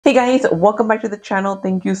Hey guys, welcome back to the channel.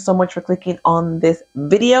 Thank you so much for clicking on this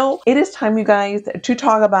video. It is time, you guys, to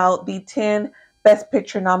talk about the 10 Best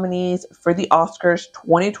Picture nominees for the Oscars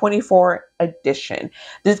 2024 edition.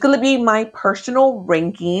 This is going to be my personal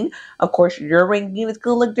ranking. Of course, your ranking is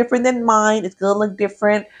going to look different than mine. It's going to look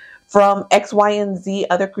different from X, Y, and Z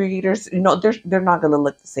other creators. You know, they're not going to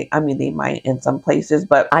look the same. I mean, they might in some places,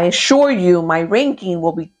 but I assure you my ranking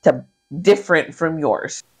will be different from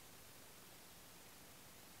yours.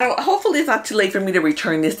 Hopefully it's not too late for me to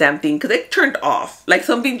return this damn thing because it turned off. Like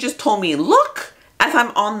something just told me, look, as I'm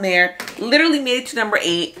on there, literally made it to number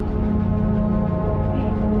 8.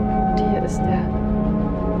 Hier ist der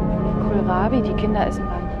Kohlrabi, die Kinder essen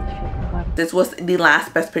beim Kohlrabi. This was the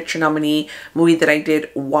last Best Picture nominee movie that I did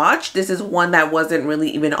watch. This is one that wasn't really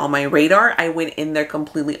even on my radar. I went in there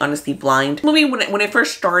completely honestly blind. Movie, when it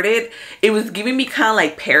first started, it was giving me kind of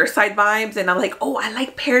like Parasite vibes, and I'm like, oh, I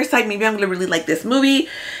like Parasite, maybe I'm gonna really like this movie.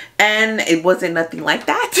 And it wasn't nothing like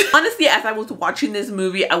that. Honestly, as I was watching this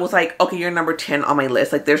movie, I was like, okay, you're number 10 on my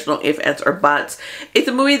list. Like there's no ifs, ands, or buts. It's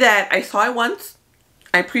a movie that I saw it once.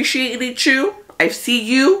 I appreciated you. I see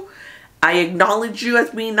you. I acknowledge you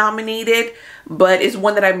as being nominated, but it's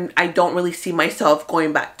one that I don't really see myself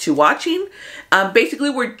going back to watching.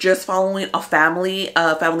 Basically, we're just following a family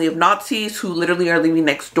of Nazis who literally are living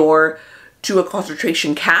next door to a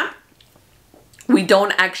concentration camp. We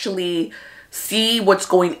don't actually see what's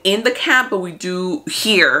going in the camp, but we do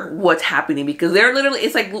hear what's happening because they're literally,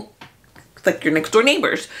 it's like your next door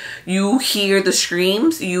neighbors. You hear the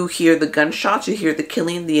screams, you hear the gunshots, you hear the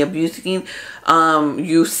killing, the abusing,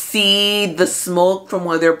 you see the smoke from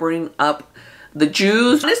where they're burning up the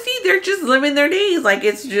Jews. Honestly, they're just living their days like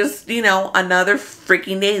it's just, you know, another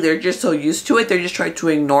freaking day. They're just so used to it, they're just trying to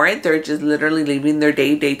ignore it. They're just literally living their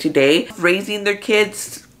day to day, raising their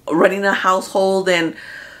kids, running a household, and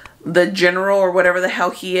the general or whatever the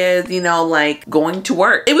hell he is, you know, like going to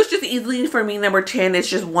work. It was just easily for me number 10. It's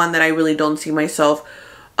just one that I really don't see myself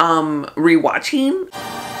rewatching.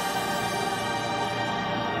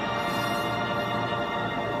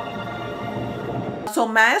 So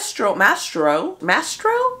Maestro,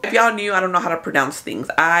 if y'all knew, I don't know how to pronounce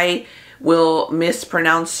things. I will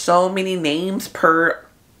mispronounce so many names per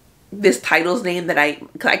this title's name that I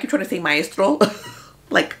keep trying to say Maestro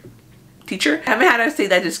like teacher. I haven't had to say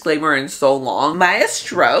that disclaimer in so long.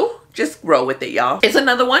 Maestro, just roll with it, y'all. It's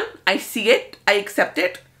another one. I see it. I accept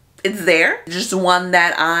it. It's there. Just one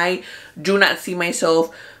that I do not see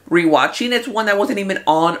myself rewatching. It's one that wasn't even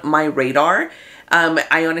on my radar.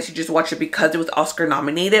 I honestly just watched it because it was Oscar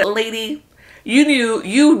nominated. Lady,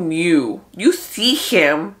 you see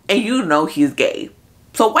him and you know he's gay.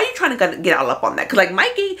 So why are you trying to get all up on that? Cause like my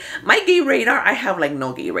gay radar, I have like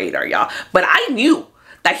no gay radar, y'all. But I knew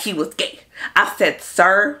that he was gay. I said,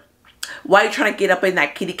 sir, why are you trying to get up in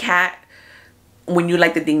that kitty cat when you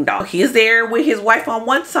like the ding dong? He's there with his wife on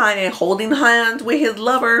one side and holding hands with his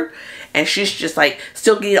lover, and she's just like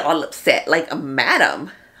still getting all upset. Like,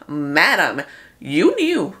 madam, you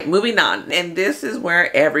knew. Moving on. And this is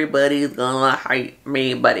where everybody's gonna hate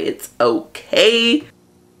me, but it's okay.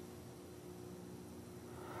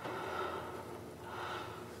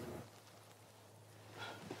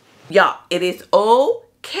 Y'all, it is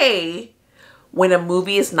okay when a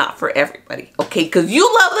movie is not for everybody, okay? Because you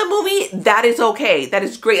love the movie, that is okay. That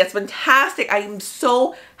is great. That's fantastic. I am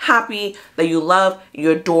so happy that you love,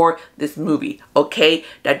 you adore this movie, okay?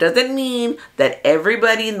 That doesn't mean that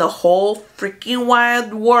everybody in the whole freaking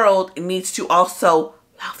wide world needs to also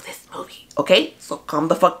love this movie, okay? So calm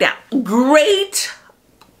the fuck down. Great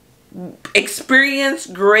experience,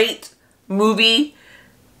 great movie,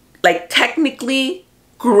 like technically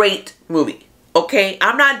great movie. Okay,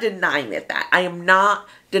 I'm not denying it that. I am not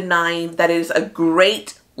denying that it is a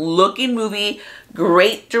great looking movie,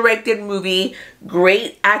 great directed movie,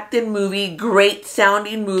 great acted movie, great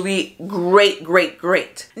sounding movie, great.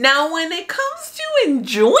 Now, when it comes to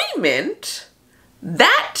enjoyment,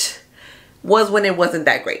 that was when it wasn't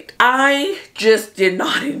that great. I just did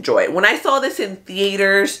not enjoy it. When I saw this in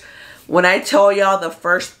theaters, when I tell y'all the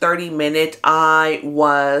first 30 minutes, I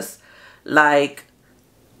was like,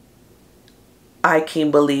 I can't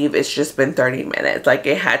believe it's just been 30 minutes. Like,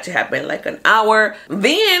 it had to have been like an hour.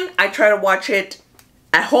 Then I try to watch it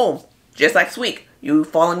at home, just like Sweet. You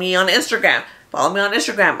follow me on Instagram. Follow me on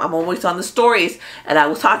Instagram. I'm always on the stories. And I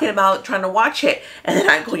was talking about trying to watch it. And then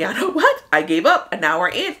I go, you know what? I gave up an hour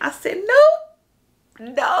in. I said,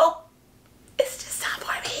 no. It's just not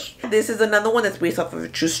for me. This is another one that's based off of a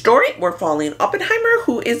true story. We're following Oppenheimer,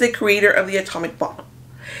 who is the creator of the atomic bomb.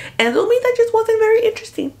 And to me, that just wasn't very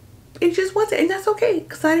interesting. It just wasn't, and that's okay,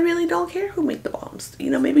 because I really don't care who made the bombs. You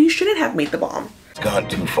know, maybe you shouldn't have made the bomb. gone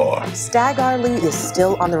too far. Stag Arley is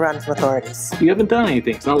still on the run from authorities. You haven't done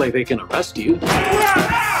anything. It's not like they can arrest you.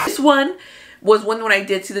 This one was one when I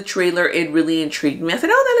did see the trailer, it really intrigued me. I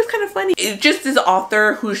said, oh, that looks kind of funny. It's just this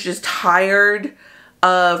author who's just tired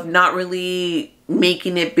of not really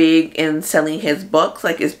making it big and selling his books.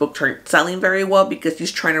 Like his books aren't selling very well because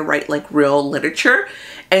he's trying to write like real literature.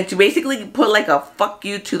 And to basically put like a fuck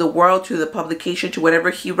you to the world, to the publication, to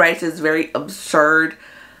whatever he writes is very absurd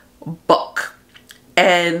book.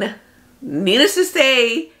 And needless to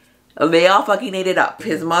say, they all fucking ate it up.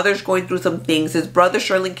 His mother's going through some things. His brother,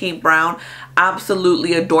 Sherlin K. Brown,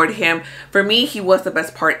 absolutely adored him. For me, he was the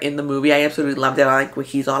best part in the movie. I absolutely loved it. I like when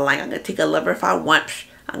he's all like, I'm gonna take a lover if I want.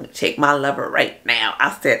 I'm gonna take my lover right now.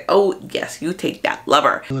 I said, oh, yes, you take that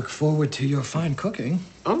lover. I look forward to your fine cooking.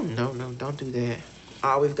 Oh, no, don't do that.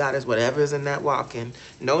 All we've got is whatever's in that walk-in.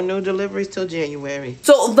 No new deliveries till January.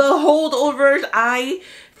 So the holdovers, I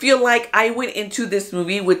feel like I went into this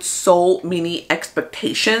movie with so many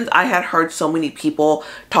expectations. I had heard so many people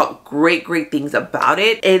talk great things about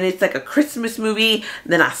it, and it's like a Christmas movie.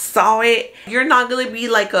 Then I saw it. You're not gonna be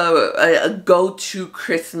like a go-to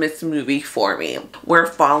Christmas movie for me. We're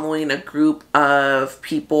following a group of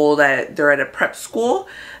people that they're at a prep school.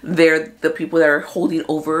 They're the people that are holding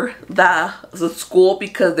over the school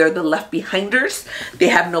because they're the left behinders. They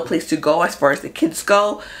have no place to go as far as the kids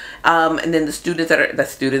go. And then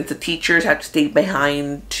the teachers have to stay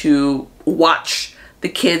behind to watch the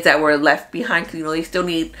kids that were left behind, because, you know, they still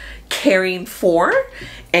need caring for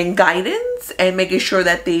and guidance and making sure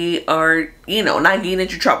that they are, you know, not getting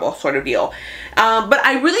into trouble, sort of deal. But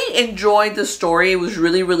I really enjoyed the story. It was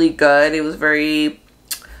really good. It was very,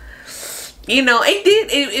 you know,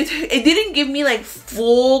 it didn't give me like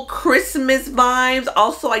full Christmas vibes.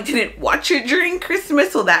 Also, I didn't watch it during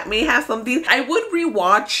Christmas, so that may have something. I would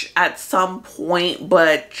rewatch at some point,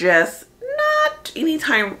 but just not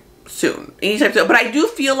anytime soon. But I do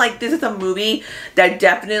feel like this is a movie that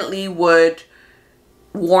definitely would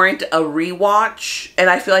warrant a rewatch, and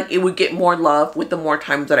I feel like it would get more love with the more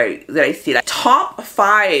times that I see it. Top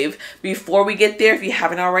 5. Before we get there, if you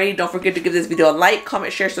haven't already, don't forget to give this video a like,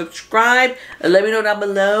 comment, share, subscribe, and let me know down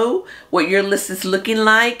below what your list is looking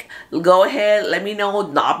like. Go ahead, let me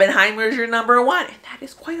know Oppenheimer is your number 1, and that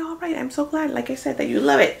is quite all right. I'm so glad, like I said, that you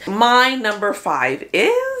love it. My number 5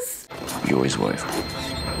 is You're his wife.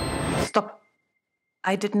 Stop.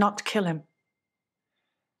 I did not kill him.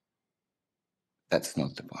 That's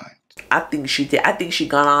not the point. I think she did. I think she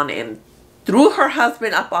got on and threw her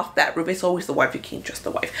husband up off that roof. It's always the wife. You can't trust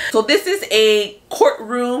the wife. So this is a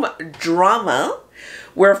courtroom drama.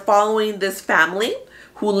 We're following this family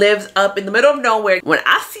who lives up in the middle of nowhere. When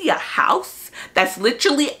I see a house that's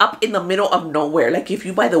literally up in the middle of nowhere, like if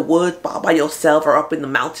you by the woods by yourself or up in the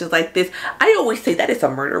mountains like this, I always say that is a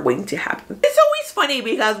murder waiting to happen. It's always funny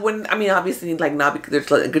because when, I mean, obviously like not because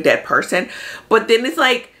there's like a dead person, but then it's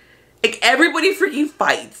like everybody freaking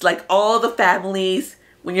fights. Like all the families,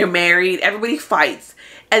 when you're married, everybody fights.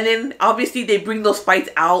 And then obviously they bring those fights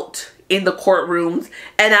out in the courtrooms.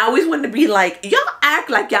 And I always want to be like, y'all act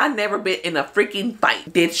like y'all never been in a freaking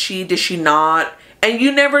fight. Did she not? And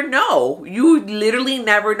you never know. You literally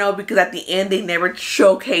never know, because at the end they never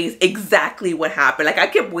showcase exactly what happened. Like I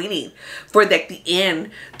kept waiting for like the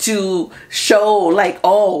end to show like,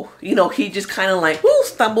 oh, you know, he just kind of like, whoo,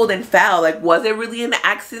 stumbled and fell. Like, was it really an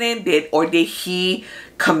accident? Did he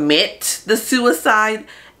commit the suicide?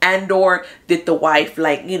 And or did the wife,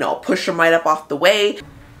 like, you know, push him right up off the way?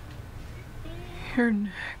 You're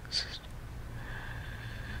next.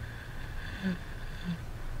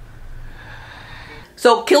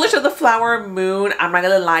 So Killers of the Flower Moon, I'm not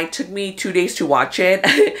gonna lie, took me 2 days to watch it.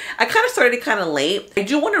 I kind of started kind of late. I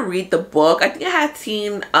do want to read the book. I think I had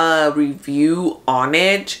seen a review on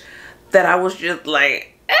it that I was just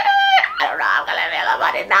like, I don't know how I'm gonna feel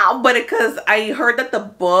about it now. But because I heard that the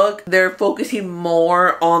book, they're focusing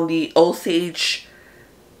more on the Osage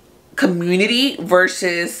community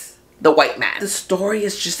versus the white man. The story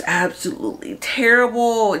is just absolutely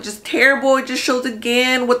terrible. Just terrible. It just shows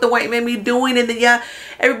again what the white man be doing. And then yeah,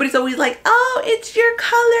 everybody's always like, oh, it's your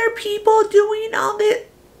color people doing all this.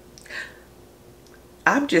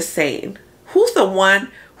 I'm just saying, who's the one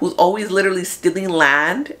who's always literally stealing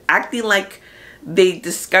land, acting like they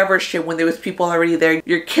discover shit when there was people already there?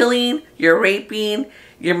 You're killing, you're raping,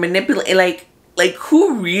 you're manipulating. Like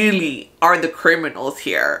who really are the criminals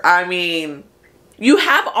here? I mean, you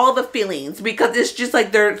have all the feelings because it's just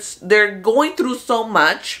like they're going through so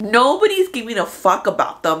much. Nobody's giving a fuck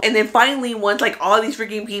about them. And then finally, once like all these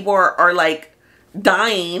freaking people are like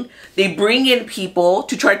dying, they bring in people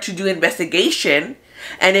to try to do investigation.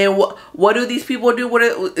 And then what do these people do?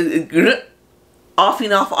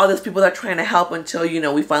 offing off all those people that are trying to help until, you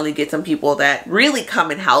know, we finally get some people that really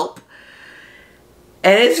come and help.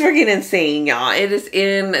 And it's freaking insane, y'all. It is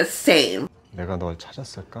insane. 내가 널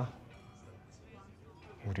찾았을까?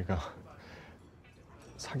 우리가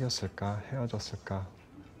사귀었을까? 헤어졌을까?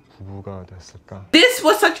 부부가 됐을까? This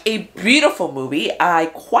was such a beautiful movie. I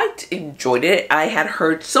quite enjoyed it. I had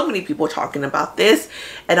heard so many people talking about this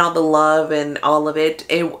and all the love and all of it.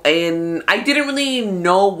 And I didn't really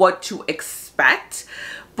know what to expect.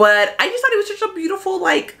 But I just thought it was such a beautiful,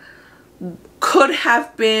 like, could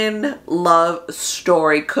have been love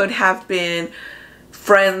story. Could have been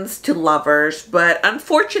friends to lovers, but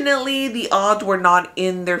unfortunately the odds were not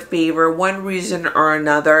in their favor, one reason or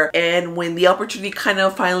another. And when the opportunity kind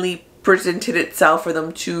of finally presented itself for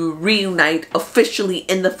them to reunite officially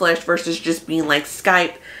in the flesh versus just being like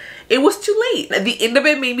Skype, it was too late. At the end of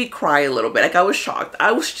it made me cry a little bit. Like, I was shocked.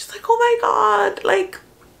 I was just like, oh my god, like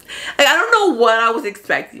I don't know what I was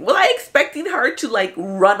expecting. Was I expecting her to like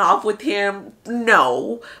run off with him?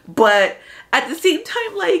 No, but at the same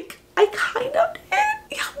time, like, I kind of did.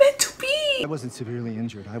 Yeah, meant to be. I wasn't severely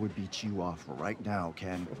injured. I would beat you off right now,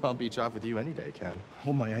 Ken. I'll beat you off with you any day, Ken.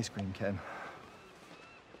 Hold my ice cream, Ken.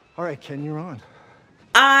 All right, Ken, you're on.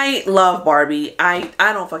 I love Barbie. I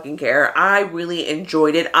don't fucking care. I really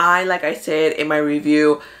enjoyed it. Like I said in my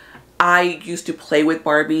review, I used to play with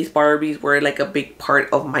Barbies. Barbies were like a big part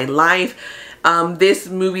of my life. This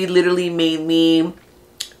movie literally made me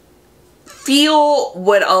feel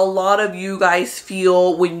what a lot of you guys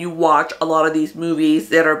feel when you watch a lot of these movies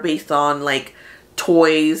that are based on like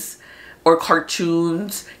toys or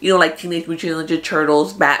cartoons, you know, like Teenage Mutant Ninja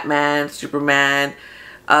Turtles, Batman, Superman,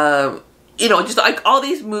 you know, just like all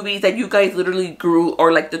these movies that you guys literally grew,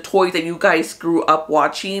 or like the toys that you guys grew up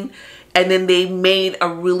watching, and then they made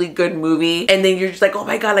a really good movie and then you're just like, oh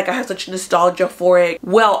my god, like I have such nostalgia for it.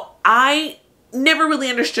 Well, I never really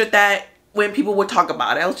understood that when people would talk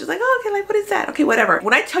about it. I was just like, oh, okay, like, what is that? Okay, whatever.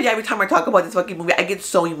 When I tell you, every time I talk about this fucking movie, I get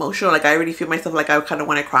so emotional. Like, I already feel myself like I kind of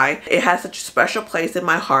want to cry. It has such a special place in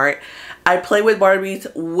my heart. I play with Barbies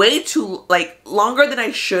way too, like, longer than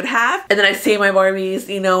I should have. And then I save my Barbies,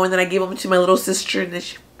 you know, and then I give them to my little sister, and then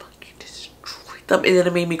she fucking destroyed them. And then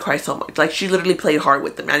it made me cry so much. Like, she literally played hard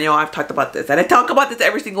with them. I know I've talked about this, and I talk about this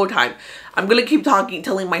every single time. I'm gonna keep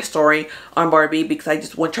telling my story on Barbie because I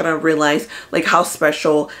just want you to realize like how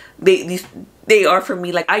special they are for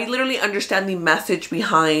me. Like, I literally understand the message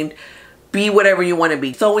behind be whatever you want to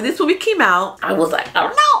be. So when this movie came out, I was like, I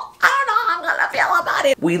don't know how I'm gonna feel about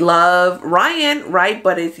it. We love Ryan, right?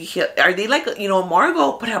 But are they like, you know,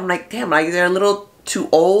 Margot? But I'm like, damn, like they're a little too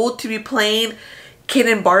old to be playing Ken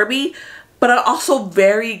and Barbie. But I'm also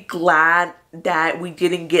very glad that we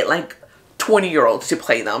didn't get like 20-year-olds to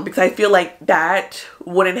play them, because I feel like that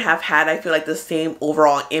wouldn't have had, I feel like, the same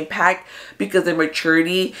overall impact, because the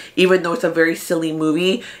maturity, even though it's a very silly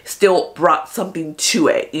movie, still brought something to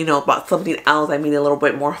it, you know, brought something else. I mean, a little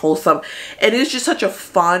bit more wholesome. And it's just such a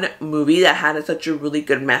fun movie that had such a really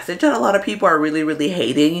good message that a lot of people are really, really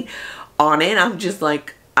hating on it. I'm just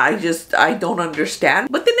like, I don't understand.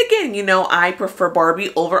 But then again, you know, I prefer Barbie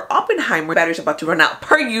over Oppenheimer. Battery's about to run out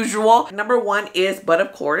per usual. Number one is But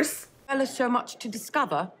Of Course. There's so much to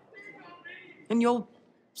discover, and your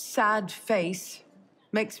sad face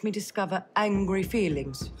makes me discover angry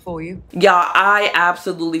feelings for you. Yeah, I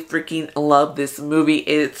absolutely freaking love this movie.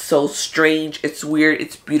 It's so strange, it's weird,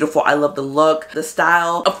 it's beautiful. I love the look, the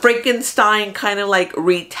style. A Frankenstein kind of like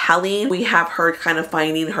retelling. We have her kind of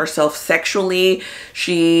finding herself sexually.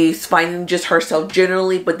 She's finding just herself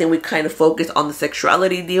generally, but then we kind of focus on the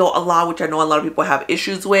sexuality deal a lot, which I know a lot of people have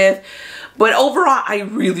issues with. But overall, I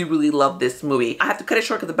really, really love this movie. I have to cut it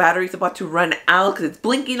short because the battery's about to run out because it's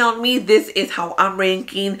blinking on me. This is how I'm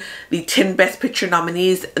ranking the 10 Best Picture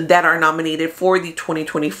nominees that are nominated for the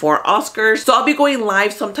 2024 Oscars. So I'll be going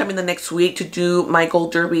live sometime in the next week to do my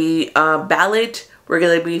Gold Derby ballot. We're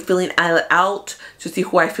going to be filling it out to see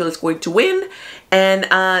who I feel is going to win. And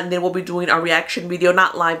then we'll be doing our reaction video.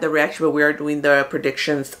 Not live, the reaction, but we are doing the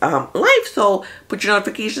predictions live. So put your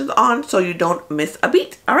notifications on so you don't miss a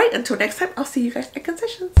beat. All right, until next time, I'll see you guys at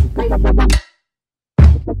concessions. Bye.